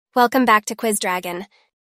Welcome back to Quiz Dragon.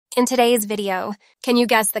 In today's video, can you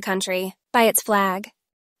guess the country by its flag?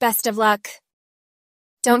 Best of luck.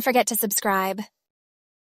 Don't forget to subscribe.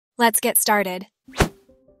 Let's get started.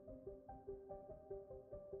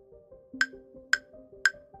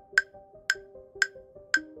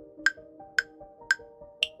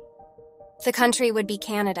 The country would be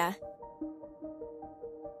Canada.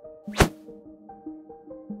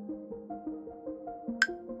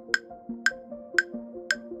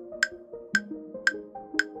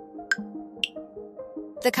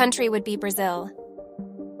 The country would be Brazil.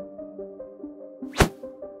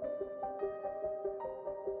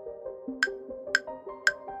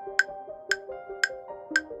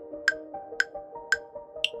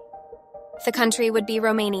 The country would be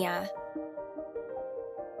Romania.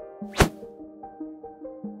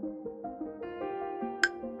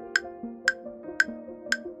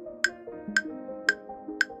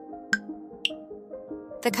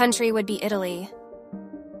 The country would be Italy.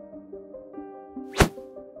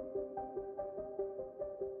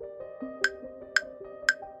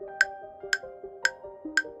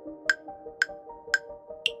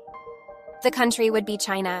 The country would be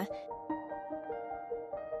China.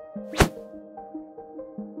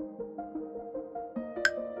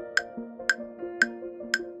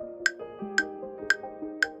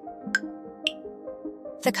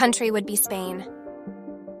 The country would be Spain.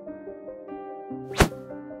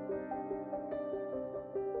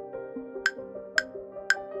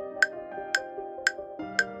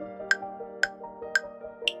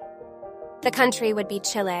 The country would be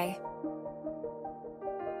Chile.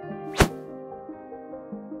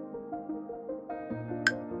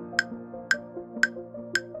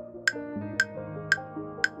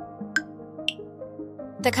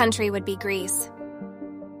 The country would be Greece.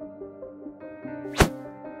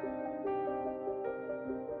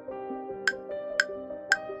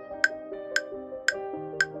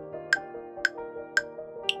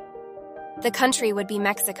 The country would be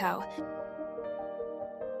Mexico.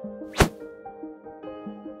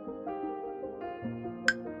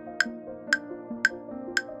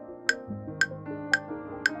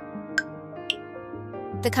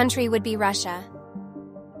 The country would be Russia.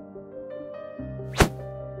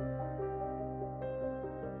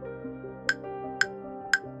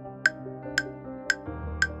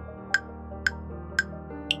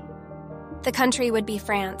 The country would be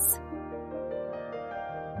France.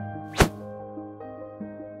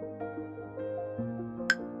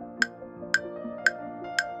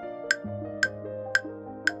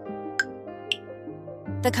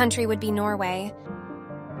 The country would be Norway.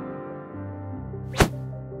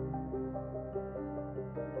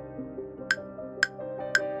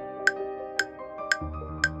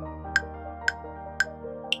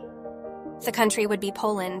 The country would be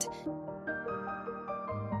Poland.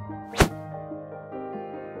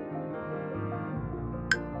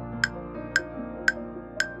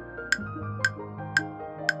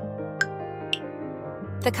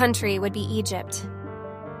 The country would be Egypt.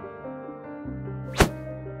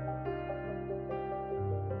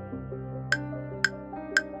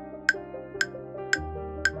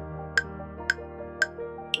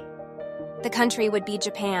 The country would be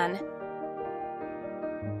Japan.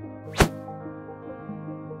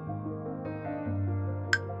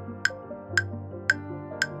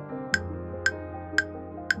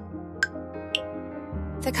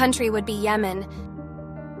 The country would be Yemen.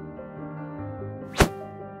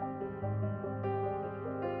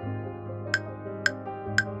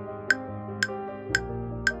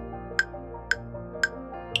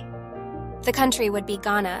 The country would be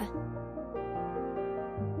Ghana.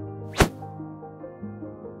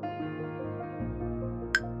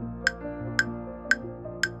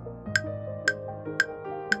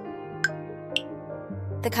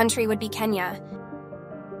 The country would be Kenya.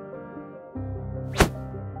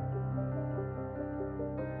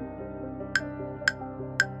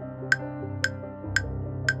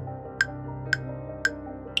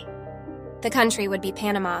 The country would be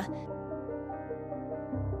Panama.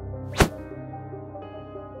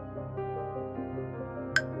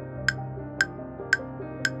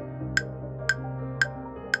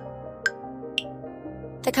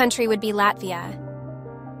 The country would be Latvia.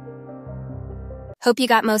 Hope you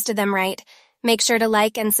got most of them right. Make sure to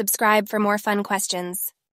like and subscribe for more fun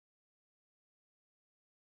questions.